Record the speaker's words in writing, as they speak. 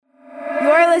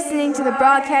listening to the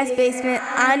Broadcast Basement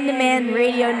On Demand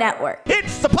Radio Network.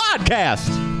 It's the podcast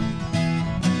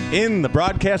in the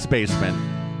Broadcast Basement.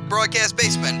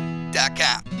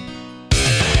 BroadcastBasement.com.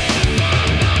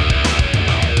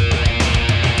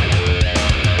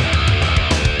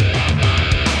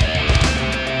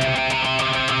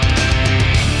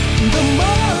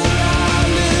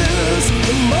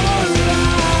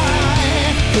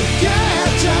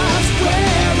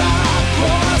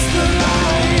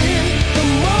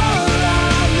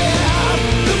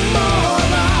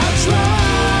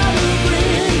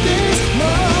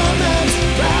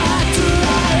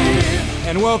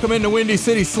 And welcome into Windy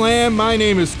City Slam. My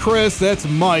name is Chris. That's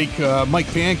Mike. Mike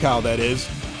Pankow, that is.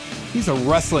 He's a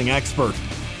wrestling expert.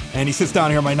 And he sits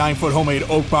down here in my 9-foot homemade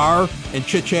oak bar and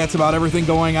chit-chats about everything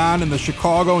going on in the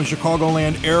Chicago and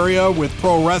Chicagoland area with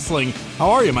pro wrestling.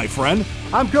 How are you, my friend?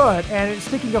 I'm good. And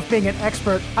speaking of being an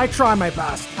expert, I try my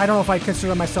best. I don't know if I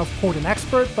consider myself, quote, an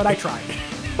expert, but I try.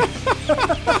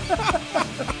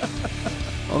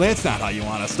 Well, that's not how you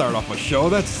want to start off a show.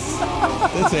 That's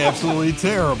absolutely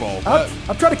terrible.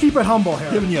 I'm trying to keep it humble here.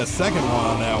 Giving you a second one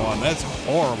on that one. That's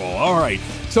horrible. All right.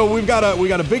 So we got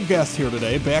a big guest here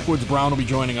today. Backwoods Brown will be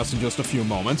joining us in just a few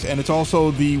moments, and it's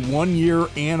also the 1-year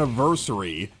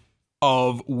anniversary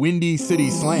of Windy City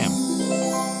Slam.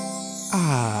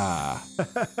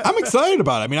 I'm excited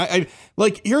about it. I mean, I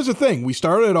like, here's the thing. We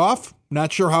started it off,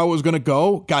 not sure how it was going to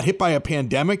go, got hit by a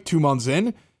pandemic 2 months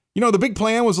in. You know, the big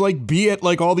plan was like be at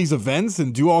like all these events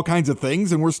and do all kinds of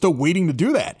things, and we're still waiting to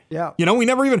do that. Yeah. You know,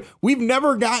 we've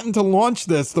never gotten to launch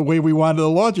this the way we wanted to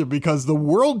launch it because the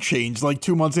world changed like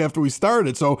 2 months after we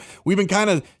started. So we've been kind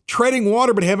of treading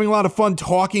water, but having a lot of fun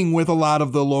talking with a lot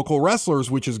of the local wrestlers,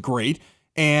 which is great,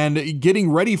 and getting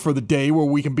ready for the day where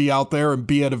we can be out there and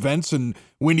be at events, and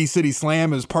Windy City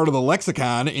Slam is part of the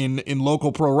lexicon in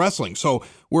local pro wrestling. So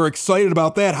we're excited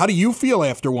about that. How do you feel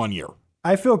after 1 year?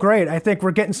 I feel great. I think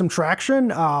we're getting some traction.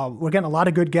 We're getting a lot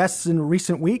of good guests in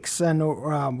recent weeks, and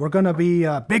we're going to be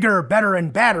bigger, better,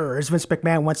 and badder, as Vince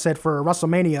McMahon once said for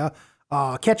WrestleMania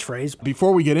catchphrase.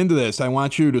 Before we get into this, I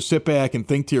want you to sit back and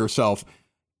think to yourself,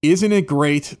 isn't it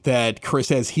great that Chris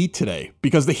has heat today?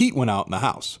 Because the heat went out in the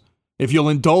house. If you'll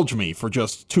indulge me for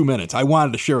just 2 minutes, I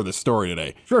wanted to share this story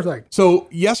today. Sure thing. So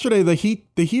yesterday, the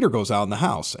heater goes out in the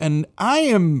house, and I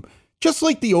am... just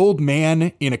like the old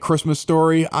man in A Christmas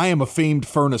Story, I am a famed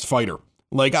furnace fighter.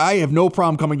 Like, I have no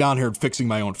problem coming down here and fixing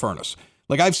my own furnace.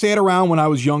 Like, I've sat around when I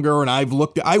was younger, and I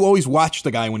always watch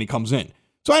the guy when he comes in.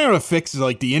 So I know how to fix,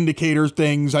 like, the indicator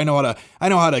things. I know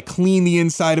how to clean the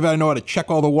inside of it. I know how to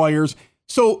check all the wires.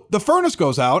 So the furnace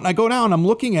goes out, and I go down, and I'm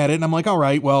looking at it, and I'm like, all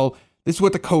right, well, this is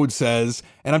what the code says,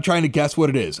 and I'm trying to guess what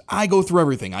it is. I go through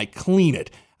everything. I clean it.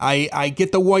 I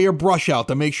get the wire brush out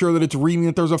to make sure that it's reading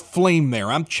that there's a flame there.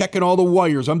 I'm checking all the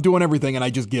wires. I'm doing everything, and I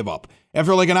just give up.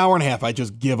 After like an hour and a half, I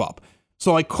just give up.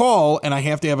 So I call, and I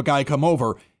have to have a guy come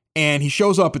over, and he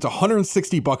shows up. It's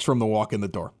 $160 from the walk in the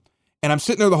door. And I'm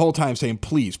sitting there the whole time saying,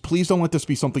 please don't let this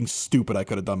be something stupid I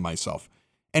could have done myself.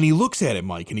 And he looks at it,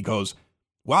 Mike, and he goes,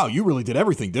 wow, you really did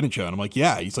everything, didn't you? And I'm like,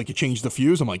 yeah. He's like, you changed the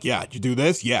fuse? I'm like, yeah. Did you do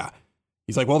this? Yeah.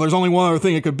 He's like, well, there's only one other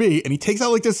thing it could be. And he takes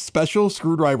out like this special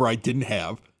screwdriver I didn't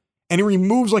have. And he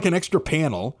removes like an extra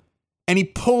panel, and he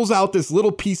pulls out this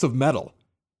little piece of metal.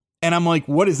 And I'm like,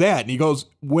 what is that? And he goes,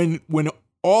 when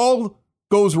all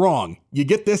goes wrong, you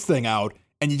get this thing out,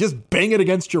 and you just bang it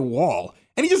against your wall.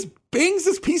 And he just bangs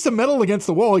this piece of metal against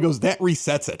the wall. He goes, that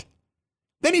resets it.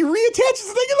 Then he reattaches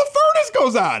the thing, and the furnace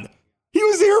goes on. He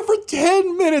was here for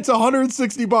 10 minutes,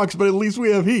 $160, but at least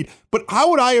we have heat. But how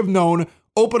would I have known,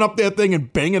 open up that thing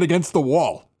and bang it against the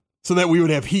wall so that we would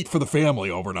have heat for the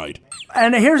family overnight?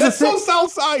 And here's That's the thing. so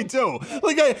South Side, too.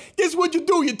 Like, guess what you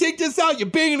do? You take this out, you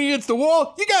bang it against the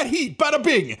wall, you got heat, bada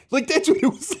bing. Like, that's what it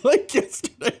was like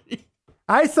yesterday.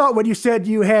 I thought when you said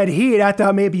you had heat, I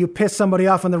thought maybe you pissed somebody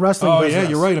off in the wrestling business. Oh, yeah,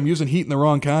 you're right. I'm using heat in the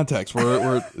wrong context.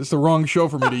 It's the wrong show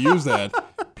for me to use that.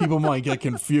 People might get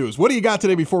confused. What do you got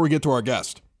today before we get to our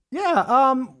guest? Yeah,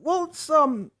 well, let's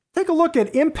take a look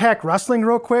at Impact Wrestling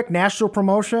real quick, national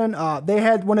promotion. They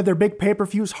had one of their big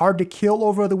pay-per-views, Hard to Kill,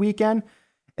 over the weekend.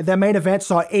 The main event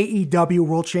saw AEW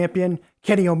World Champion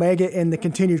Kenny Omega in the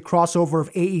continued crossover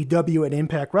of AEW and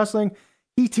Impact Wrestling.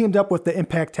 He teamed up with the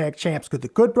Impact Tag Champs, the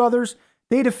Good Brothers.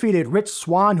 They defeated Rich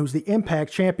Swann, who's the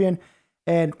Impact Champion,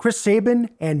 and Chris Sabin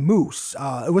and Moose.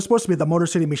 It was supposed to be the Motor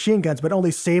City Machine Guns, but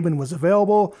only Sabin was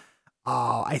available.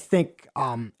 I think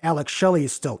Alex Shelley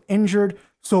is still injured,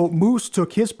 so Moose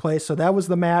took his place, so that was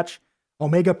the match.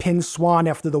 Omega pinned Swann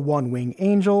after the One-Wing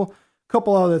Angel. A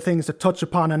couple other things to touch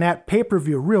upon on that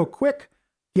pay-per-view real quick.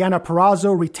 Deonna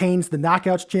Purrazzo retains the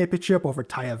Knockouts Championship over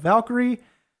Taya Valkyrie.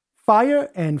 Fire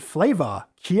and Flava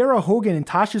Kiera Hogan and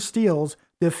Tasha Steelz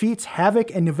defeats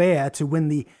Havoc and Nevaeh to win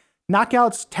the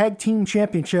Knockouts Tag Team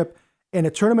Championship in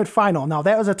a tournament final. Now,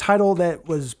 that was a title that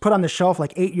was put on the shelf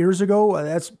like 8 years ago.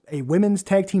 That's a women's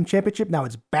tag team championship. Now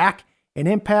it's back in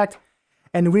Impact.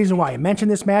 And the reason why I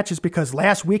mentioned this match is because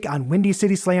last week on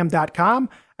WindyCitySlam.com,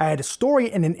 I had a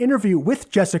story and an interview with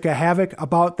Jessica Havoc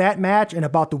about that match and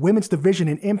about the women's division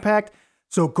in Impact.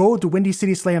 So go to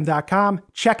WindyCitySlam.com,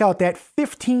 check out that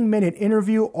 15-minute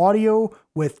interview audio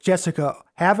with Jessica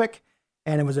Havoc,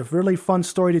 and it was a really fun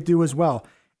story to do as well.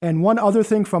 And one other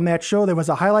thing from that show, there was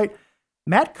a highlight.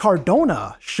 Matt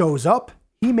Cardona shows up.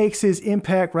 He makes his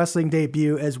Impact Wrestling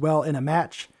debut as well in a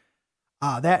match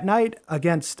that night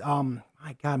against,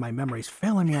 my God, my memory's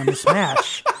failing me on this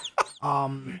match.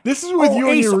 This is with you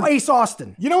and your Ace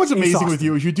Austin. You know what's amazing with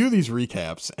you is you do these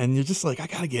recaps and you're just like, I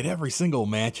gotta get every single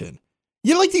match in.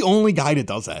 You're like the only guy that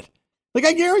does that. Like,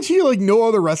 I guarantee you, like, no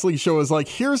other wrestling show is like,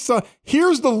 here's the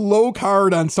low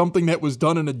card on something that was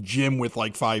done in a gym with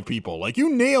like 5 people. Like,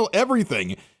 you nail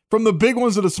everything from the big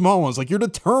ones to the small ones. Like, you're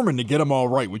determined to get them all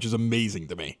right, which is amazing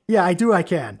to me. Yeah, I do. I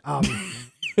can.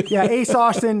 Yeah, Ace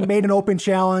Austin made an open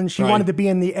challenge. He wanted to be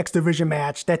in the X Division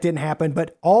match. That didn't happen,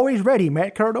 but always ready.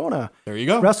 Matt Cardona. There you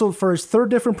go. Wrestled for his 3rd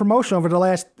different promotion over the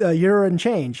last year and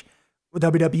change.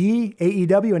 WWE,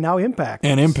 AEW, and now Impact.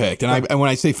 And Impact. And when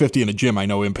I say 50 in a gym, I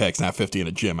know Impact's not 50 in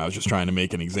a gym. I was just trying to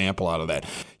make an example out of that.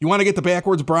 You want to get the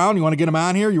Backwards Brown? You want to get him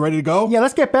on here? You ready to go? Yeah,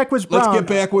 let's get Backwards Brown. Let's get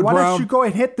Backwards Brown. Why don't you go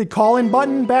and hit the call-in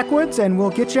button backwards, and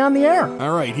we'll get you on the air.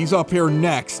 All right, he's up here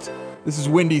next. This is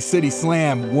Windy City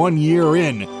Slam, 1 year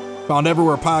in. Found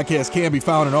everywhere podcasts can be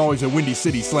found and always at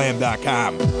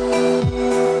WindyCitySlam.com.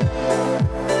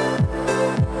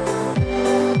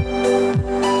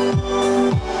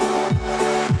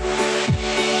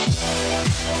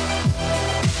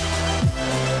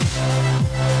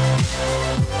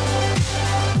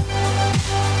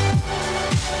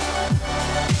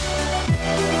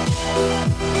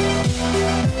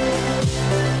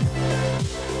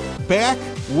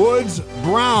 Backwoods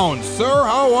Brown. Sir,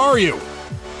 how are you?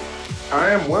 I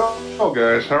am well,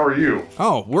 guys. How are you?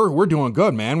 Oh, we're doing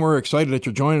good, man. We're excited that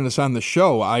you're joining us on the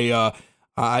show.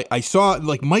 I saw,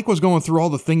 like, Mike was going through all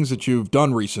the things that you've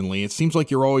done recently. It seems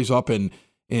like you're always up in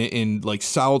like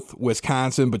South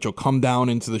Wisconsin, but you'll come down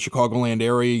into the Chicagoland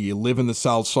area. You live in the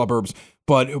South suburbs.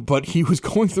 But he was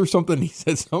going through something. He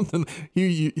said something.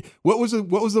 What was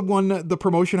the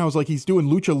promotion? I was like, he's doing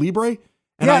Lucha Libre.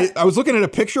 And yeah. I was looking at a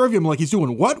picture of him, like, he's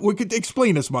doing what? We could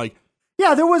explain this, Mike.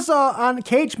 Yeah, there was on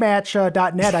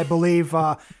cagematch.net, I believe,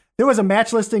 there was a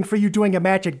match listing for you doing a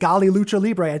match at Gali Lucha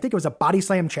Libre. I think it was a Body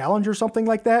Slam Challenge or something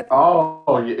like that.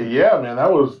 Oh yeah, man,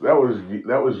 that was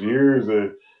years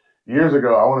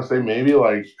ago. I want to say maybe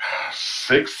like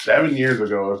 6-7 years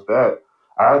ago, if that.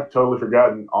 I've totally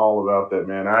forgotten all about that,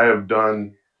 man. I have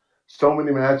done so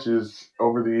many matches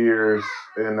over the years,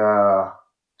 and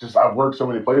I've worked so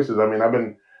many places. I mean, I've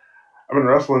been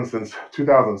wrestling since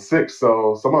 2006,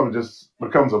 so some of it just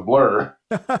becomes a blur.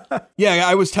 Yeah,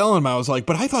 I was telling him, I was like,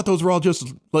 but I thought those were all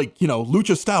just like,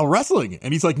 lucha style wrestling.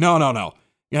 And he's like, no.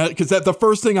 Yeah, because the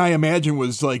first thing I imagined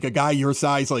was like a guy your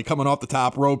size, like coming off the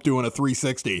top rope doing a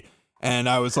 360. And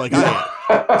I was like,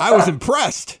 I was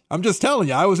impressed. I'm just telling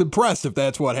you, I was impressed if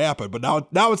that's what happened. But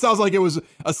now it sounds like it was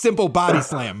a simple body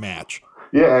slam match.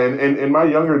 Yeah, and in my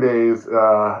younger days,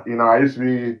 I used to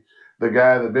be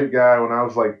the big guy when I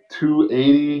was like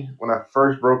 280 when I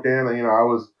first broke in. And, I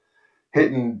was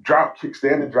hitting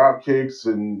standing drop kicks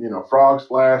and, frog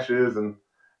splashes and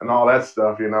all that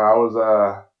stuff. I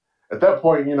was at that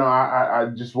point, I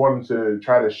just wanted to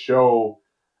try to show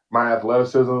my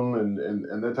athleticism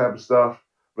and that type of stuff.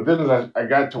 But then as I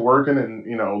got to working and,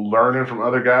 learning from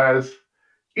other guys,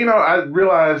 I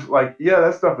realized, like, yeah,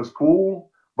 that stuff is cool.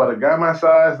 But a guy my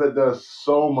size, that does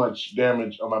so much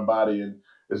damage on my body and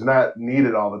is not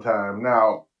needed all the time.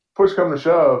 Now, push come to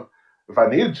shove, if I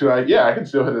needed to, I can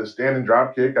still hit a standing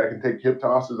drop kick. I can take hip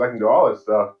tosses. I can do all that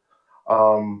stuff.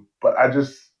 But I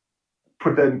just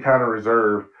put that in kind of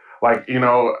reserve. Like,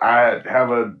 I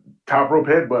have a top rope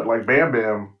headbutt like Bam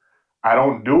Bam. I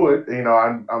don't do it.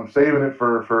 I'm saving it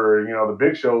for the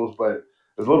big shows. But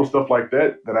there's little stuff like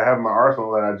that I have in my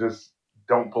arsenal that I just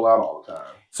don't pull out all the time.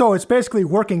 So it's basically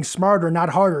working smarter, not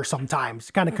harder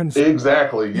sometimes. Kind of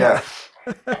Exactly, yes.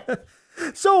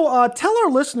 So tell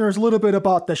our listeners a little bit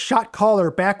about the shot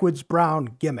caller Backwoods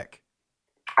Brown gimmick.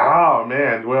 Oh,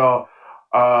 man. Well,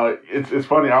 it's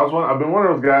funny. I've been one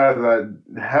of those guys that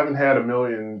haven't had a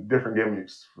million different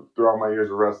gimmicks throughout my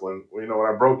years of wrestling. When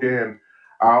I broke in,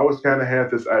 I always kind of had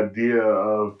this idea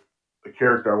of the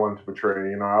character I wanted to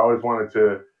portray. I always wanted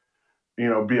to,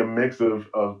 be a mix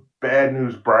of Bad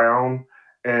News Brown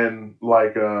and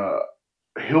like a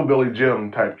hillbilly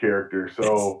Jim type character.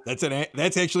 So that's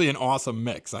actually an awesome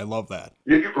mix. I love that.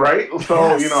 Right. So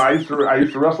I used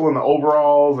to wrestle in the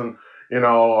overalls, and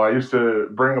I used to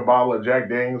bring a bottle of Jack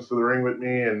Daniels to the ring with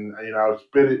me, and I would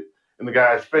spit it in the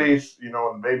guy's face. And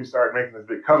the baby started making this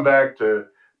big comeback to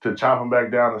chop him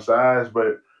back down to size.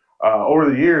 But over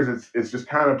the years, it's just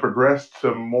kind of progressed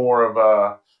to more of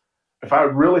a. If I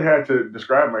really had to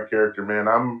describe my character, man,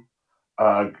 I'm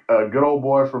a good old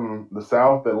boy from the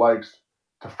South that likes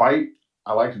to fight.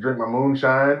 I like to drink my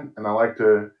moonshine, and I like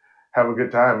to have a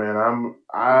good time, man.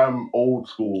 I'm old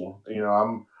school.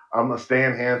 I'm a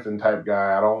Stan Hansen type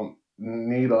guy. I don't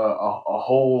need a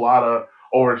whole lot of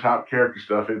over the top character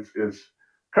stuff. It's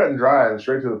cut and dry and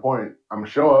straight to the point. I'm gonna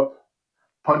show up,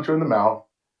 punch you in the mouth,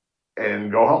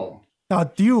 and go home. Now,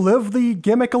 do you live the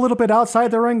gimmick a little bit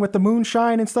outside the ring with the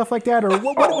moonshine and stuff like that, or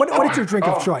what is your drink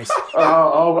of choice?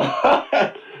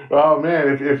 Oh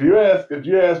man, if you ask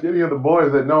any of the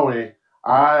boys that know me,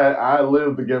 I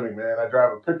live the gimmick, man. I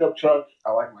drive a pickup truck.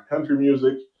 I like my country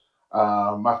music.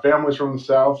 My family's from the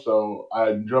South, so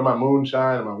I enjoy my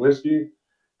moonshine and my whiskey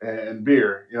and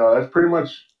beer. That's pretty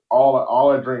much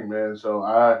all I drink, man. So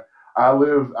I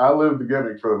live the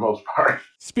gimmick for the most part.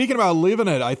 Speaking about living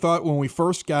it, I thought when we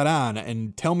first got on,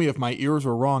 and tell me if my ears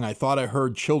were wrong, I thought I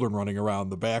heard children running around in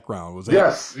the background. Was that?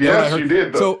 Yes, you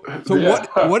did. So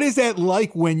yeah. What is that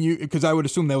like when you? Because I would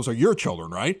assume those are your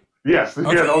children, right? Yes,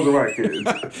 okay. Yeah, those are my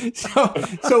kids.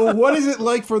 so what is it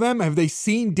like for them? Have they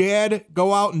seen Dad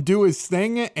go out and do his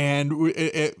thing, and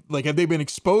have they been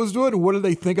exposed to it? What did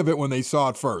they think of it when they saw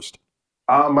it first?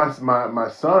 My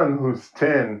son, who's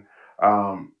 10.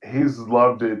 He's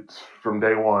loved it from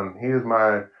day one. He is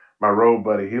my road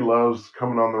buddy. He loves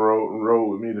coming on the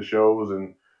road with me to shows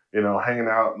and, hanging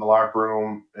out in the locker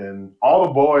room, and all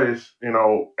the boys,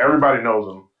 everybody knows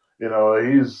him.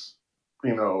 He's,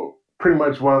 pretty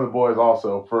much one of the boys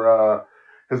also. For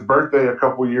his birthday a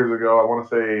couple years ago, I want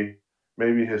to say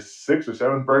maybe his 6th or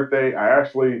 7th birthday, I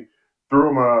actually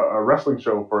threw him a wrestling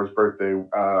show for his birthday,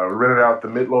 rented out the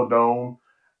Midlow Dome,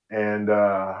 and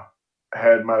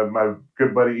had my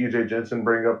good buddy EJ Jensen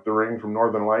bring up the ring from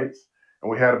Northern Lights,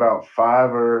 and we had about 5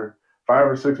 or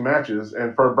 6 matches.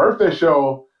 And for a birthday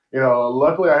show,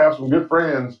 luckily I have some good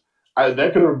friends.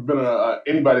 That could have been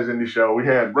anybody's indie show. We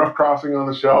had Rough Crossing on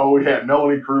the show. We had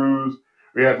Melanie Cruz.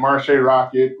 We had Marche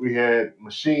Rocket. We had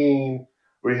Machine.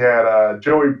 We had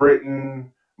Joey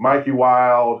Britton, Mikey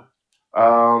Wild,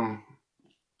 a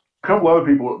couple other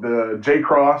people, the J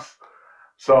Cross.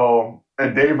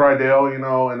 And Dave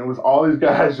Rydell, and it was all these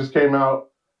guys just came out.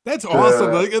 That's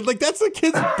awesome. Like that's a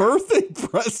kid's birthday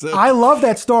present. I love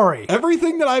that story.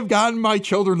 Everything that I've gotten my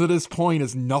children to this point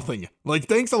is nothing. Like,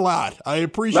 thanks a lot. I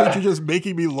appreciate you just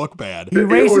making me look bad. He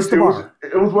raises the bar.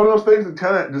 It was one of those things that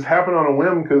kind of just happened on a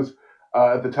whim because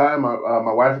at the time,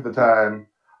 my wife at the time,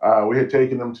 we had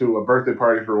taken them to a birthday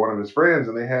party for one of his friends,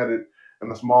 and they had it in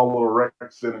the small little rec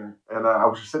center. And I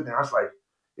was just sitting there. I was like,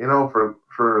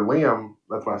 for Liam,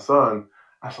 that's my son,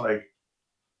 I was like,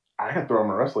 I could throw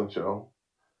him a wrestling show.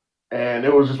 And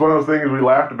it was just one of those things we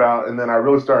laughed about. And then I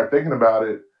really started thinking about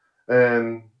it.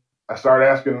 And I started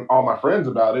asking all my friends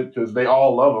about it because they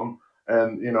all love him.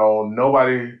 And,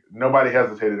 nobody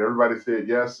hesitated. Everybody said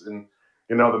yes. And,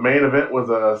 the main event was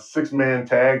a 6-man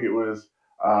tag. It was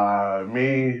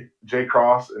me, Jay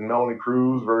Cross, and Melanie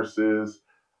Cruz versus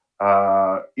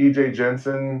EJ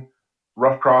Jensen,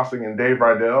 Rough Crossing, and Dave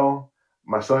Rydell.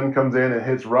 My son comes in and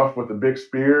hits Rough with a big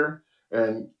spear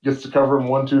and gets to cover him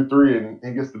 1, 2, 3, and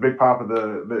he gets the big pop at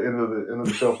the end of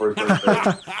the show for his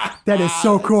birthday. That is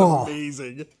so cool.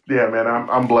 Amazing. Yeah, man,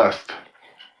 I'm blessed.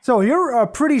 So you're a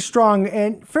pretty strong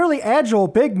and fairly agile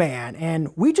big man, and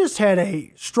we just had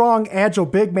a strong, agile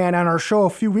big man on our show a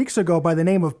few weeks ago by the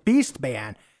name of Beast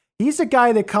Man. He's a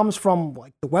guy that comes from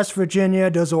like the West Virginia,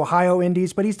 does Ohio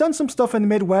indies, but he's done some stuff in the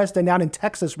Midwest and down in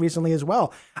Texas recently as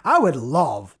well. I would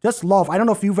love, I don't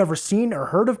know if you've ever seen or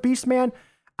heard of Beast Man.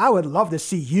 I would love to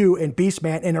see you and Beast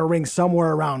Man in a ring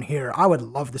somewhere around here. I would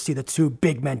love to see the two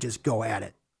big men just go at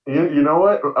it. You know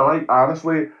what?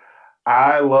 Honestly,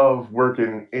 I love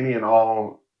working any and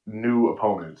all new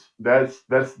opponents. That's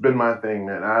been my thing,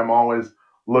 man. I'm always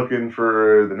looking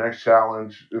for the next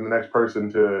challenge and the next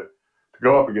person to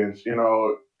go up against.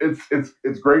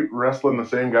 It's great wrestling the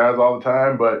same guys all the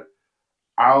time, but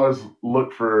I always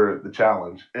look for the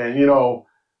challenge. And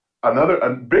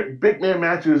big man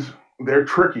matches, they're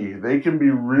tricky. They can be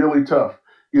really tough.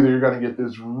 Either you're going to get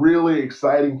this really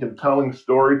exciting, compelling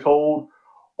story told,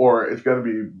 or it's going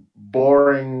to be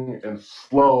boring and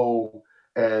slow,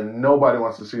 and nobody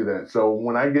wants to see that. So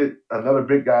when I get another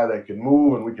big guy that can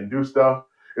move and we can do stuff,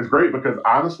 it's great because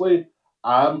honestly,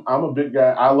 I'm a big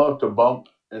guy. I love to bump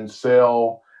and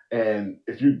sell, and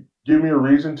if you give me a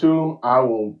reason to, I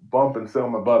will bump and sell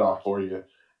my butt off for you.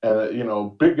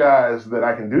 And big guys that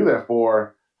I can do that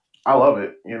for, I love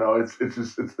it.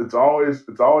 It's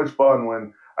always fun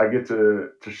when I get to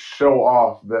show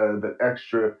off the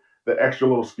extra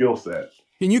little skill set.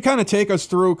 Can you kind of take us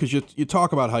through, because you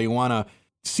talk about how you want to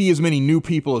see as many new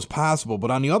people as possible,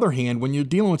 but on the other hand, when you're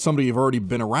dealing with somebody you've already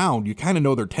been around, you kind of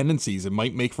know their tendencies. It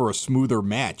might make for a smoother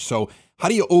match. So how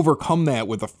do you overcome that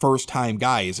with a first-time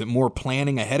guy? Is it more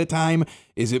planning ahead of time?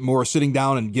 Is it more sitting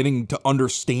down and getting to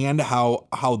understand how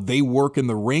they work in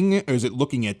the ring? Or is it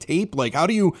looking at tape? Like, how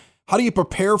do you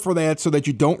prepare for that so that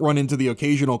you don't run into the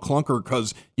occasional clunker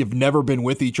because you've never been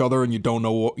with each other and you don't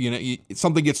know,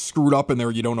 something gets screwed up in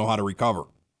there, you don't know how to recover?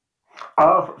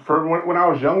 For when I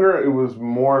was younger, it was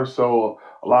more so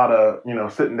a lot of,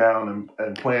 sitting down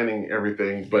and planning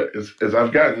everything. But as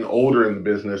I've gotten older in the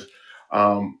business,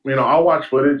 I'll watch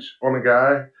footage on a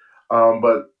guy.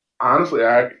 But honestly,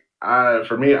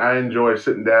 for me, I enjoy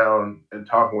sitting down and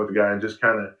talking with the guy and just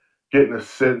kind of getting a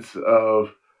sense of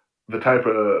the type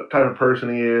of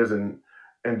person he is and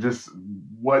just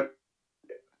what,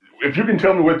 if you can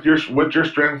tell me what your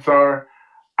strengths are,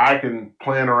 I can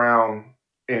plan around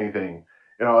anything.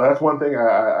 That's one thing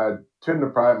I tend to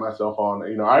pride myself on.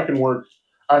 I can work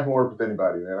with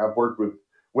anybody, man. I've worked with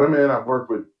women, I've worked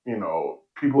with,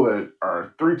 people that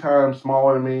are 3 times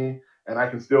smaller than me, and I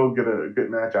can still get a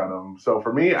good match out of them. So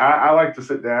for me, I like to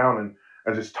sit down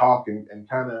and just talk and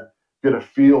kind of get a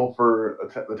feel for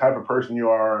the type of person you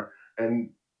are,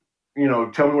 and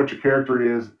tell me what your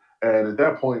character is. And at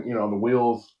that point, the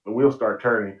wheels start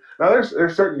turning. Now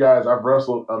there's certain guys I've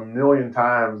wrestled a million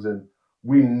times, and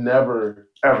we never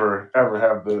ever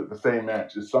have the same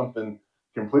match. It's something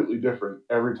completely different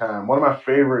every time. One of my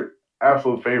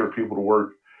absolute favorite people to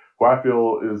work, who I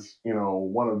feel is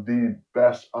one of the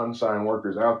best unsigned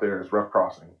workers out there, is Rough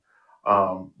Crossing.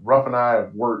 Rough and I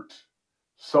have worked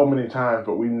so many times,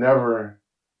 but we never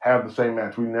have the same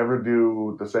match. We never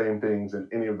do the same things in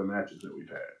any of the matches that we've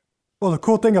had. Well, the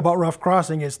cool thing about Rough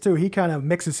Crossing is, too, he kind of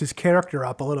mixes his character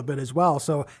up a little bit as well.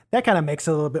 So that kind of makes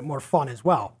it a little bit more fun as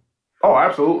well. Oh,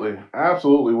 absolutely.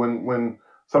 Absolutely. When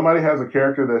somebody has a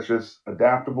character that's just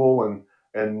adaptable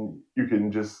and you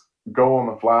can just go on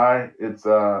the fly, it's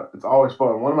always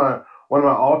fun. One of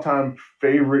my all-time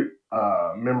favorite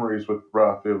memories with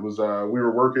Rough, it was we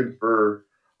were working for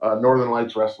Northern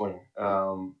Lights Wrestling,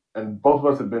 and both of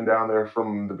us had been down there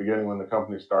from the beginning when the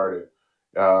company started.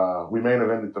 We main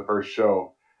evented the first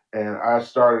show, and I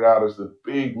started out as the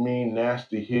big, mean,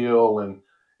 nasty heel, and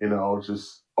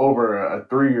just over a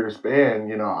 3-year span,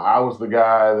 I was the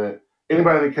guy that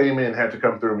anybody that came in had to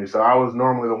come through me. So I was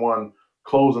normally the one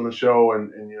closing the show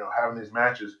and having these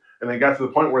matches. And they got to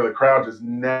the point where the crowd just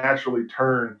naturally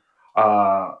turned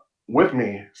with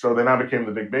me. So then I became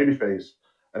the big baby face.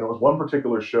 And it was one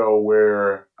particular show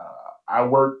where I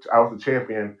was the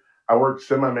champion. I worked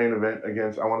semi-main event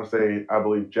against, I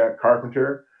believe, Jack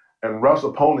Carpenter. And Ruff's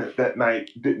opponent that night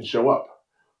didn't show up.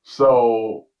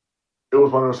 So it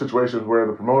was one of those situations where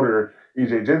the promoter,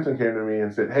 E.J. Jensen, came to me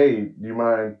and said, "Hey, do you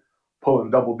mind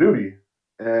pulling double duty?"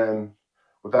 And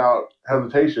without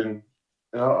hesitation,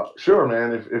 sure,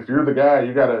 man. If you're the guy,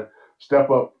 you got to step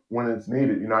up when it's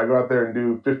needed. I go out there and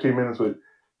do 15 minutes with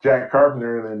Jack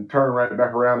Carpenter and then turn right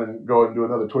back around and go and do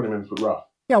another 20 minutes with Ruff.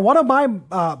 Yeah, one of my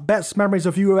best memories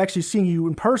of you actually seeing you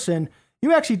in person,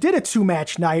 you actually did a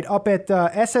 2-match night up at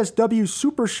SSW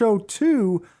Super Show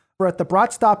 2 at the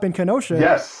Brat Stop in Kenosha.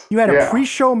 Yes. You had a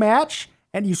pre-show match,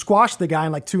 and you squashed the guy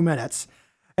in like 2 minutes.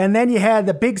 And then you had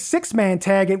the big 6-man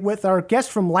tag with our guest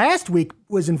from last week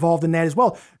was involved in that as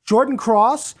well. Jordan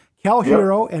Cross, Cal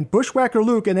Hero, and Bushwhacker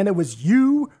Luke. And then it was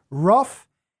you, Ruff,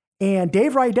 and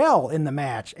Dave Rydell in the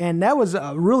match. And that was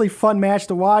a really fun match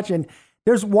to watch. And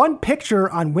there's one picture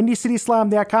on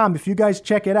WindyCitySlam.com, if you guys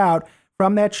check it out,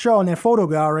 from that show in that photo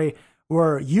gallery,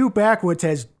 where you backwoods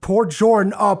has poor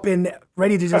Jordan up and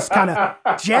ready to just kind of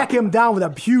jack him down with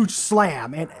a huge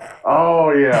slam. And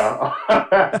oh yeah,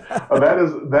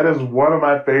 that is one of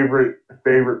my favorite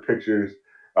pictures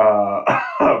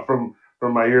from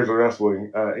my years of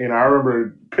wrestling. I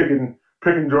remember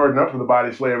picking Jordan up for the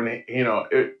body slam, and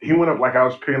he went up like I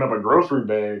was picking up a grocery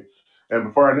bag. And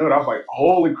before I knew it, I was like,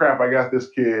 "Holy crap! I got this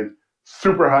kid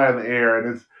super high in the air."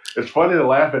 And it's funny to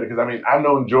laugh at it because I've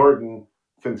known Jordan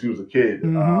since he was a kid.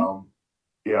 Mm-hmm.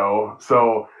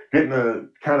 So getting to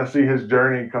kind of see his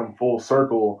journey come full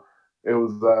circle, it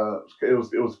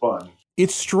was fun. It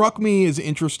struck me as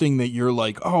interesting that you're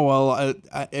like, oh well,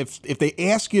 if they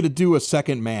ask you to do a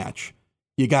second match,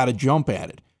 you got to jump at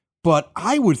it. But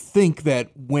I would think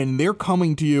that when they're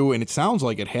coming to you, and it sounds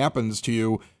like it happens to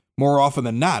you more often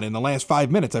than not, in the last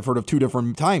 5 minutes, I've heard of 2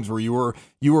 different times where you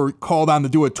were called on to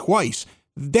do it twice.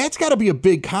 That's got to be a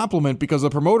big compliment because the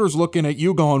promoter's looking at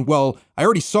you going, well, I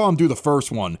already saw him do the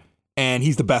first one, and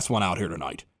he's the best one out here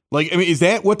tonight. Like, I mean, is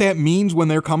that what that means when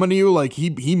they're coming to you? Like,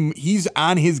 he's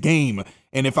on his game,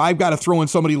 and if I've got to throw in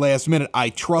somebody last minute, I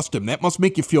trust him. That must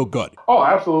make you feel good. Oh,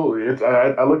 absolutely.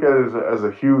 I look at it as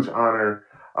a huge honor,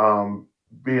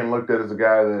 being looked at as a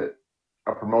guy that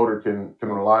a promoter can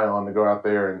rely on to go out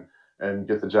there and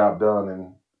get the job done.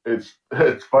 And it's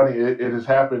funny. It has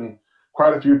happened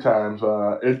quite a few times.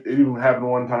 It even happened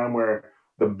one time where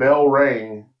the bell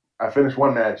rang. I finished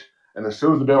one match, and as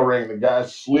soon as the bell rang, the guy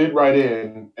slid right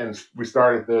in, and we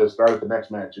started the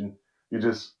next match. And you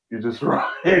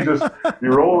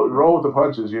roll with the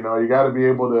punches. You know, you got to be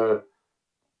able to.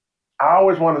 I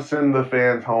always want to send the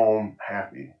fans home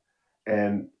happy,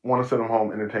 and want to send them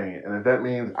home entertained. And if that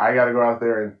means I got to go out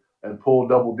there and pull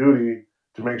double duty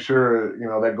to make sure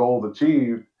that goal is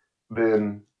achieved,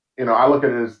 then I look at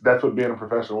it as that's what being a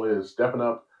professional is: stepping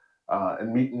up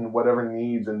and meeting whatever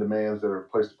needs and demands that are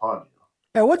placed upon you.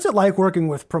 Yeah, what's it like working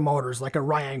with promoters like a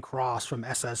Ryan Cross from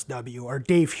SSW or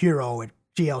Dave Hero at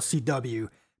GLCW,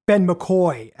 Ben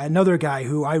McCoy, another guy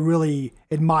who I really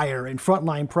admire in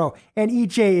Frontline Pro, and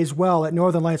EJ as well at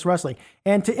Northern Lights Wrestling?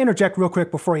 And to interject real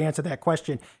quick before I answer that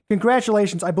question,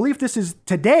 congratulations. I believe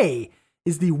today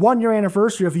is the 1-year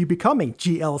anniversary of you becoming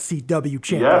GLCW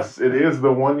champion. Yes, it is the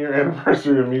 1-year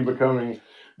anniversary of me becoming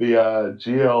the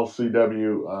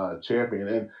GLCW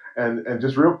champion. And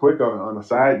just real quick on a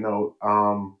side note,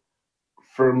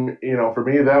 for me,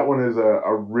 that one is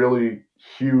a really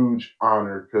huge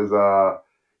honor because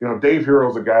Dave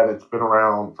Hero's a guy that's been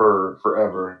around for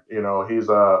forever. He's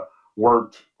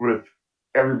worked with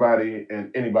everybody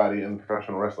and anybody in the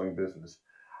professional wrestling business.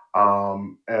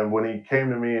 And when he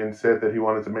came to me and said that he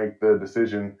wanted to make the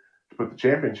decision to put the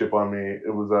championship on me,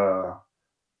 it was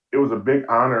a big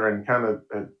honor and kind of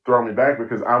thrown me back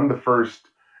because I'm the first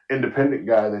independent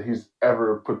guy that he's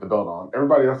ever put the belt on.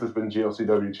 Everybody else that's been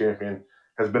GLCW champion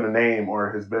has been a name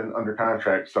or has been under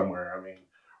contract somewhere. I mean,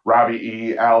 Robbie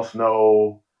E., Al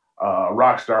Snow,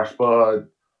 Rockstar Spud,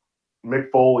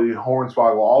 Mick Foley,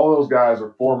 Hornswoggle, all of those guys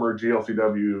are former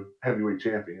GLCW heavyweight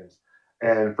champions.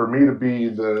 And for me to be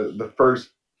the first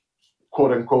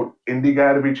quote unquote indie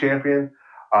guy to be champion,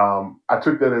 I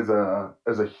took that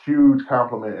as a huge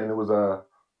compliment, and it was a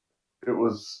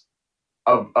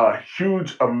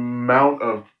huge amount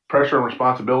of pressure and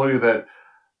responsibility that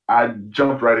I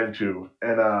jumped right into.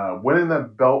 And winning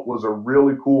that belt was a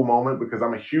really cool moment because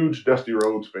I'm a huge Dusty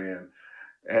Rhodes fan.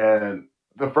 And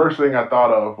the first thing I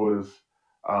thought of was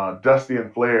Dusty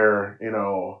and Flair,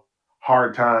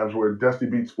 Hard Times, where Dusty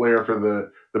beats Flair for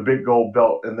the big gold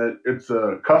belt. And that it's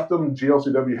a custom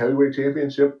GLCW heavyweight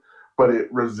championship, but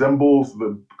it resembles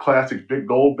the classic big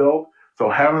gold belt. So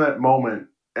having that moment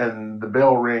and the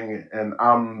bell ring and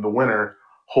I'm the winner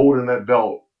holding that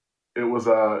belt, it was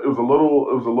a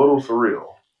little surreal.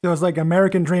 It was like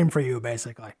American dream for you,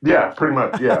 basically. Yeah, pretty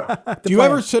much. Yeah. Do you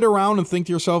ever sit around and think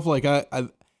to yourself, like,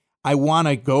 I want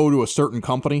to go to a certain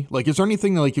company? Like, is there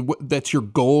anything like that's your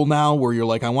goal now where you're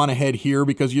like, I want to head here?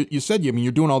 Because you said,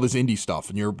 you're doing all this indie stuff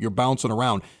and you're bouncing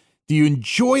around. Do you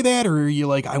enjoy that, or are you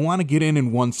like, I want to get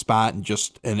in one spot and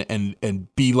just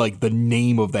and be like the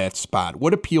name of that spot?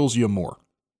 What appeals you more?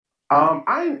 For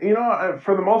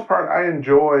the most part, I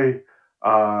enjoy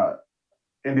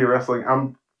indie wrestling.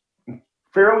 I'm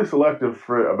fairly selective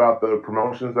about the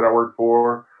promotions that I work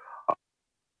for,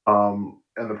 and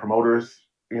the promoters.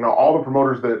 All the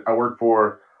promoters that I work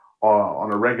for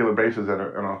on a regular basis and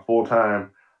on full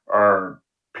time are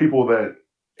people that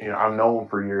I've known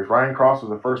for years. Ryan Cross was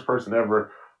the first person to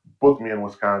ever book me in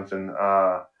Wisconsin.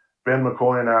 Ben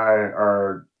McCoy and I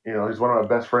are, he's one of my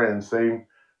best friends. Same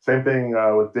thing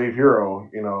with Dave Hero.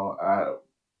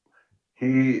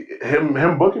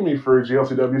 Him booking me for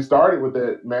GLCW started with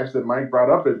that match that Mike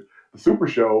brought up at the Super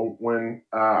Show when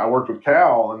I worked with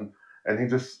Cal, and he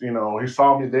just he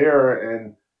saw me there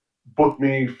and booked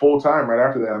me full time right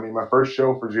after that. I mean, my first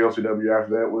show for GLCW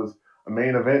after that was a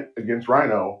main event against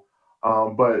Rhino.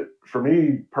 But for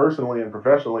me personally and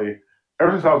professionally,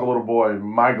 ever since I was a little boy,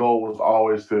 my goal was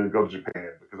always to go to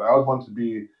Japan because I always wanted to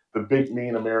be the big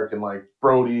mean American like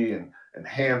Brody and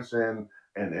Hansen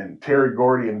and Terry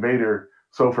Gordy and Vader.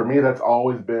 So for me, that's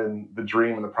always been the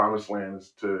dream and the promised land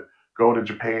is to go to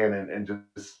Japan and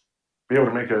just be able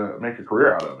to make a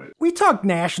career out of it. We talk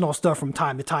national stuff from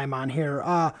time to time on here.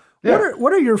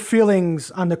 What are your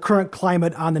feelings on the current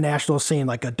climate on the national scene,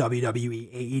 like a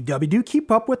WWE, AEW? Do you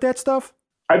keep up with that stuff?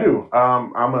 I do.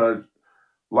 I'm a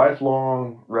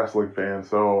lifelong wrestling fan.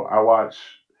 So I watch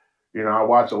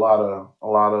a lot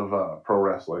of pro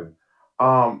wrestling.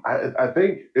 I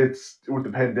think it's with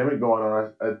the pandemic going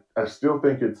on. I still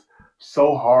think it's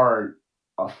so hard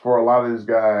for a lot of these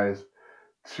guys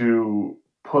to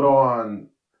put on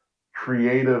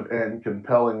creative and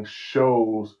compelling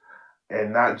shows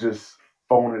and not just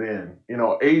phone it in.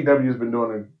 AEW has been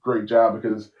doing a great job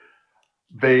because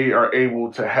they are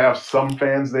able to have some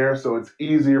fans there, so it's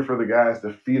easier for the guys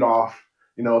to feed off,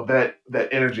 that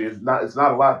energy. It's not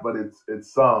a lot, but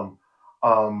it's some.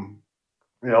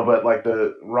 But like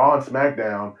the Raw and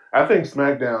SmackDown, I think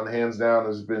SmackDown hands down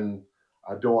has been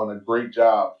doing a great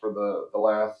job for the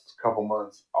last couple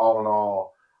months, all in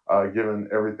all, given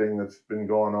everything that's been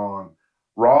going on.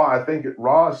 Raw, I think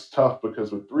Raw is tough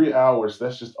because with 3 hours,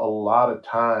 that's just a lot of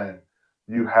time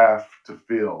you have to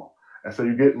fill. And so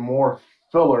you get more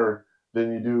filler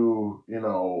than you do,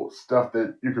 stuff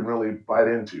that you can really bite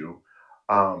into.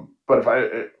 But if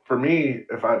I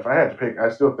had to pick, I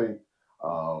still think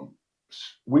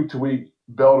week to week,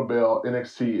 bell to bell,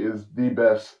 NXT is the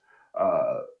best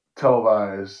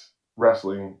televised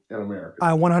wrestling in America.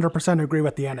 I 100% agree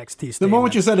with the NXT statement. The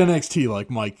moment you said NXT, like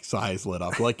Mike's eyes lit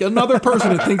up, like another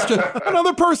person that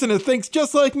thinks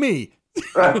just like me.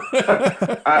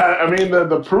 I mean,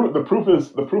 the proof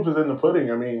is in the pudding.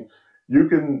 I mean, you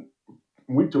can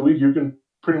week to week, you can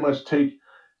pretty much take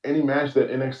any match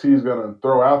that NXT is going to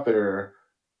throw out there,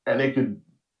 and it could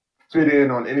fit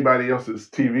in on anybody else's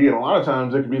TV, and a lot of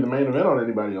times it could be the main event on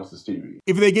anybody else's TV.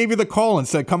 If they gave you the call and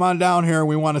said, come on down here and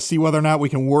we want to see whether or not we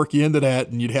can work you into that,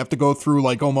 and you'd have to go through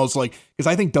because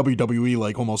I think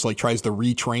WWE almost tries to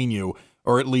retrain you,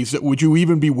 or at least would you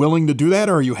even be willing to do that,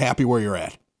 or are you happy where you're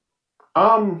at?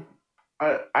 I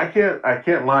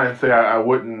can't lie and say I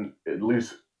wouldn't at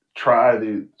least try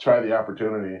the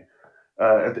opportunity.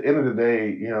 At the end of the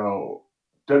day,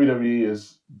 WWE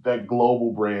is that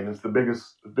global brand. It's the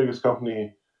biggest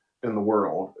company in the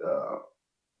world.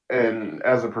 And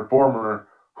as a performer,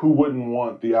 who wouldn't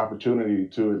want the opportunity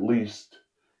to at least,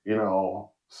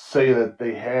 say that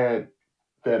they had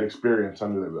that experience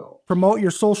under their belt? Promote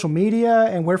your social media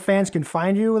and where fans can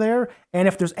find you there. And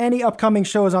if there's any upcoming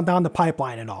shows on down the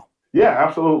pipeline and all. Yeah,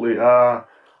 absolutely.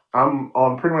 I'm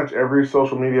on pretty much every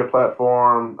social media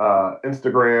platform,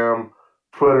 Instagram,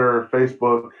 Twitter,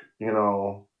 Facebook.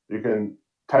 You can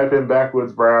type in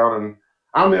Backwoods Brown, and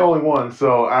I'm the only one,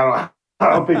 so I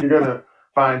don't think you're gonna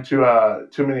find too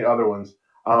many other ones.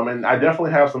 And I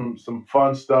definitely have some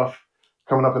fun stuff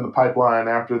coming up in the pipeline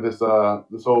after this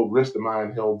old wrist of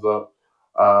mine heals up.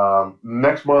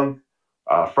 Next month,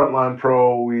 Frontline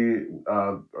Pro, we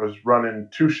was running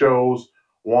 2 shows,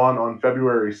 one on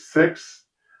February 6th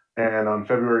and on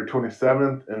February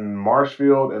 27th in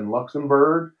Marshfield and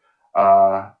Luxembourg.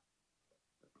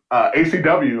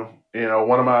 ACW,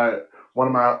 one of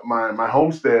my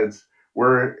homesteads.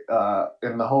 We're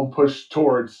in the home push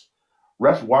towards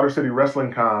Water City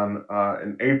Wrestling Con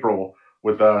in April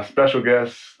with special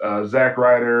guests Zack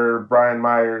Ryder, Brian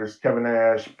Myers, Kevin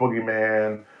Nash,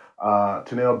 Boogeyman,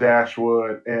 Tennille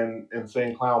Dashwood, and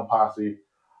Insane Clown Posse.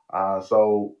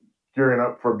 So gearing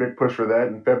up for a big push for that.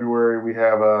 In February, we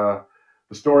have the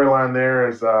storyline there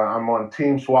is I'm on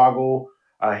Team Swoggle.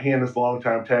 He and his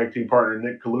longtime tag team partner,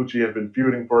 Nick Colucci, have been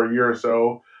feuding for a year or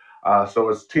so. So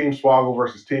it's Team Swoggle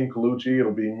versus Team Colucci.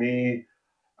 It'll be me,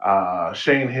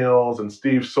 Shane Hills, and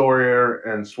Steve Sawyer,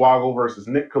 and Swoggle versus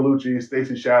Nick Colucci,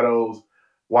 Stacey Shadows,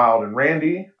 Wild, and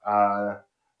Randy. I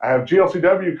have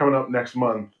GLCW coming up next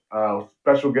month.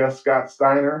 Special guest Scott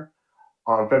Steiner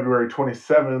on February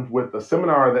 27th with a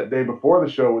seminar that day before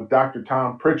the show with Dr.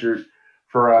 Tom Pritchard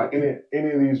for any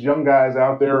of these young guys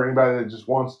out there, or anybody that just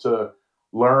wants to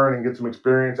learn and get some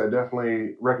experience. I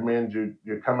definitely recommend you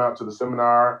come out to the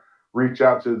seminar, reach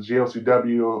out to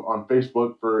GLCW on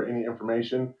Facebook for any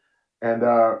information. And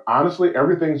honestly,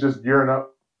 everything's just gearing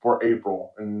up for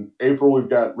April. In April, we've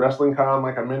got Wrestling Con,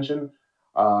 like I mentioned.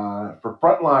 For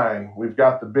Frontline, we've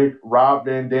got the big Rob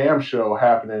Van Dam show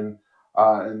happening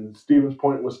in Stevens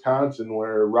Point, Wisconsin,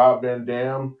 where Rob Van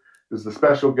Dam is the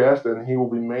special guest, and he will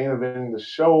be main eventing the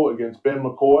show against Ben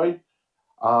McCoy.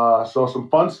 So some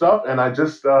fun stuff, and I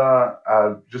just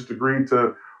agreed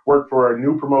to work for a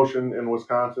new promotion in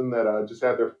Wisconsin that just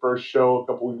had their first show a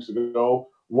couple weeks ago,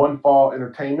 One Fall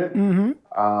Entertainment.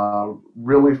 Mm-hmm.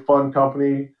 Really fun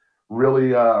company,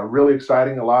 really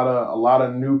exciting. A lot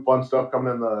of new fun stuff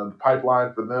coming in the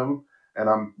pipeline for them, and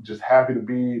I'm just happy to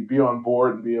be on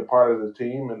board and be a part of the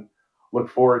team, and look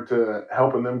forward to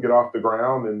helping them get off the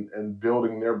ground and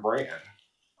building their brand.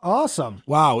 Awesome.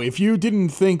 Wow, if you didn't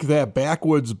think that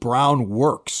Backwoods Brown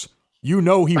works, he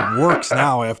works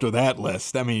now after that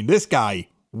list. I mean, this guy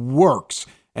works.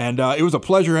 And it was a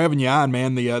pleasure having you on,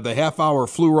 man. The half hour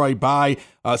flew right by.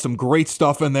 Some great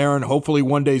stuff in there, and hopefully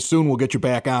one day soon we'll get you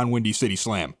back on Windy City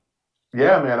Slam.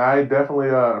 Yeah, man, I definitely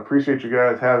appreciate you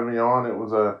guys having me on. It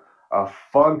was a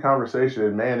fun conversation,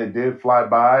 and man, it did fly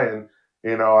by.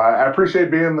 And I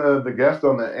appreciate being the guest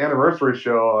on the anniversary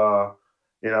show.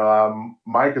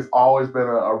 Mike has always been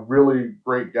a really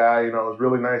great guy. It was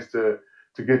really nice to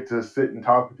get to sit and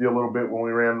talk with you a little bit when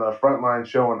we ran the Frontline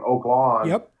show in Oak Lawn.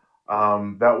 Yep.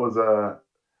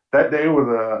 That day was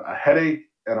a headache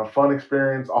and a fun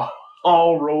experience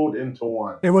all rolled into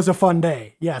one. It was a fun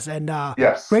day, yes, and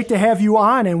yes, great to have you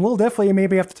on. And we'll definitely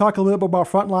maybe have to talk a little bit about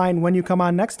Frontline when you come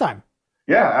on next time.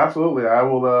 Yeah, absolutely. I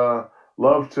will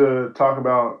love to talk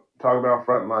about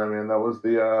Frontline, man. That was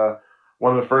the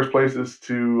one of the first places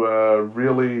to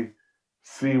really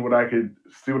see what I could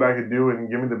do and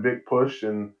give me the big push,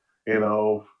 and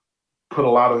put a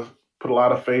lot of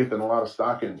faith and a lot of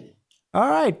stock in me. All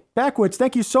right, Backwoods,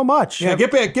 thank you so much. Yeah,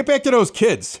 get back to those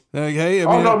kids. Okay.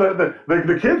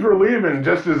 The kids were leaving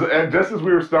just as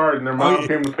we were starting. Their mom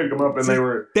came to pick them up, and they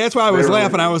were. That's why I was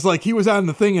laughing. Leaving. I was like, he was on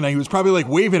the thing, and he was probably like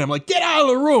waving him, like, get out of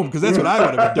the room, because that's what I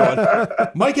would have been doing.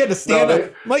 Mike had to stand up.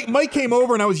 Mike came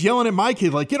over, and I was yelling at my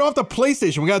kid, like, get off the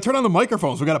PlayStation. We got to turn on the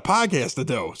microphones. We got a podcast to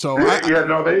do. So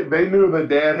they knew that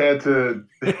Dad had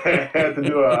to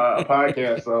do a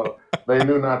podcast, so they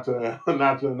knew not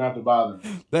to bother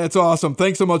me. That's awesome.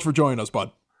 Thanks so much for joining us, bud.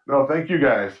 No, thank you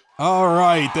guys. All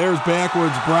right, there's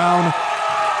Backwoods Brown.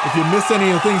 If you missed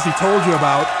any of the things he told you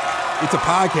about, it's a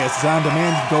podcast. It's on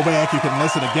demand. You can go back. You can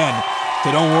listen again.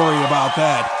 So don't worry about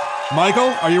that. Michael,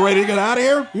 are you ready to get out of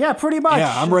here? Yeah, pretty much.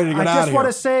 Yeah, I'm ready to get out of here. I just want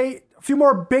to say a few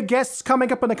more big guests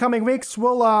coming up in the coming weeks.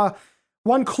 We'll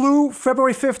one clue,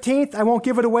 February 15th. I won't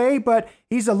give it away, but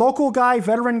he's a local guy,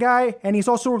 veteran guy, and he's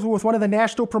also with one of the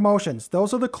national promotions.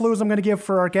 Those are the clues I'm going to give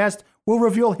for our guest. We'll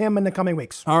reveal him in the coming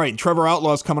weeks. All right, Trevor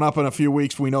Outlaw's coming up in a few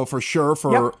weeks. We know for sure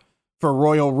for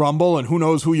Royal Rumble, and who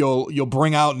knows who you'll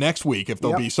bring out next week if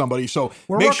there'll be somebody. So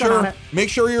make sure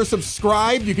you're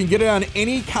subscribed. You can get it on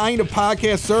any kind of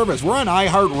podcast service. We're on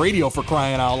iHeartRadio, for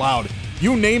crying out loud.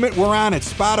 You name it, we're on it.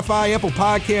 Spotify, Apple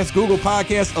Podcasts, Google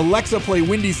Podcasts, Alexa, play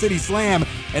Windy City Slam,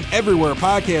 and everywhere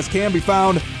podcasts can be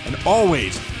found, and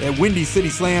always at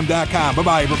WindyCitySlam.com.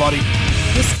 Bye-bye, everybody.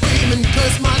 You scream and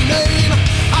curse my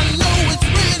name.